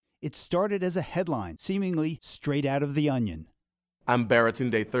It started as a headline, seemingly straight out of The Onion. I'm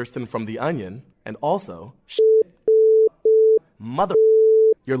Baratunde Thurston from The Onion, and also, mother.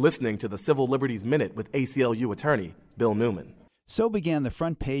 You're listening to the Civil Liberties Minute with ACLU attorney Bill Newman. So began the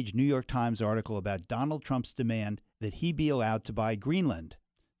front-page New York Times article about Donald Trump's demand that he be allowed to buy Greenland.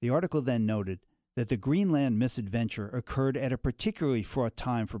 The article then noted that the Greenland misadventure occurred at a particularly fraught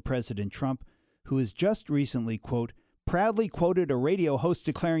time for President Trump, who has just recently, quote, proudly quoted a radio host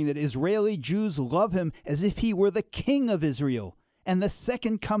declaring that Israeli Jews love him as if he were the king of Israel and the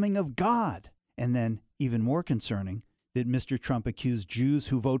second coming of God. And then, even more concerning, that Mr. Trump accused Jews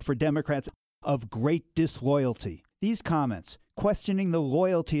who vote for Democrats of great disloyalty. These comments, questioning the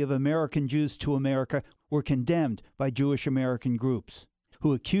loyalty of American Jews to America, were condemned by Jewish American groups,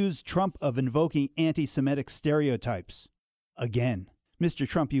 who accused Trump of invoking anti-Semitic stereotypes. Again, Mr.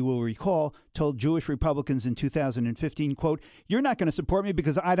 Trump, you will recall, told Jewish Republicans in 2015, quote, "You're not going to support me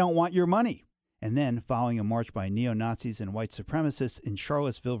because I don't want your money." And then, following a march by neo-Nazis and white supremacists in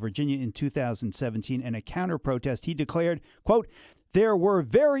Charlottesville, Virginia in 2017 and a counter-protest, he declared, quote, "There were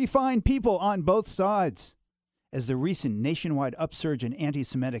very fine people on both sides." As the recent nationwide upsurge in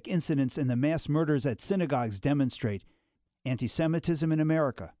anti-Semitic incidents and the mass murders at synagogues demonstrate, anti-Semitism in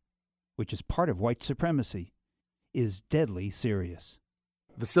America, which is part of white supremacy, is deadly serious.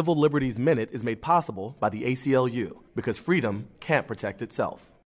 The Civil Liberties Minute is made possible by the ACLU because freedom can't protect itself.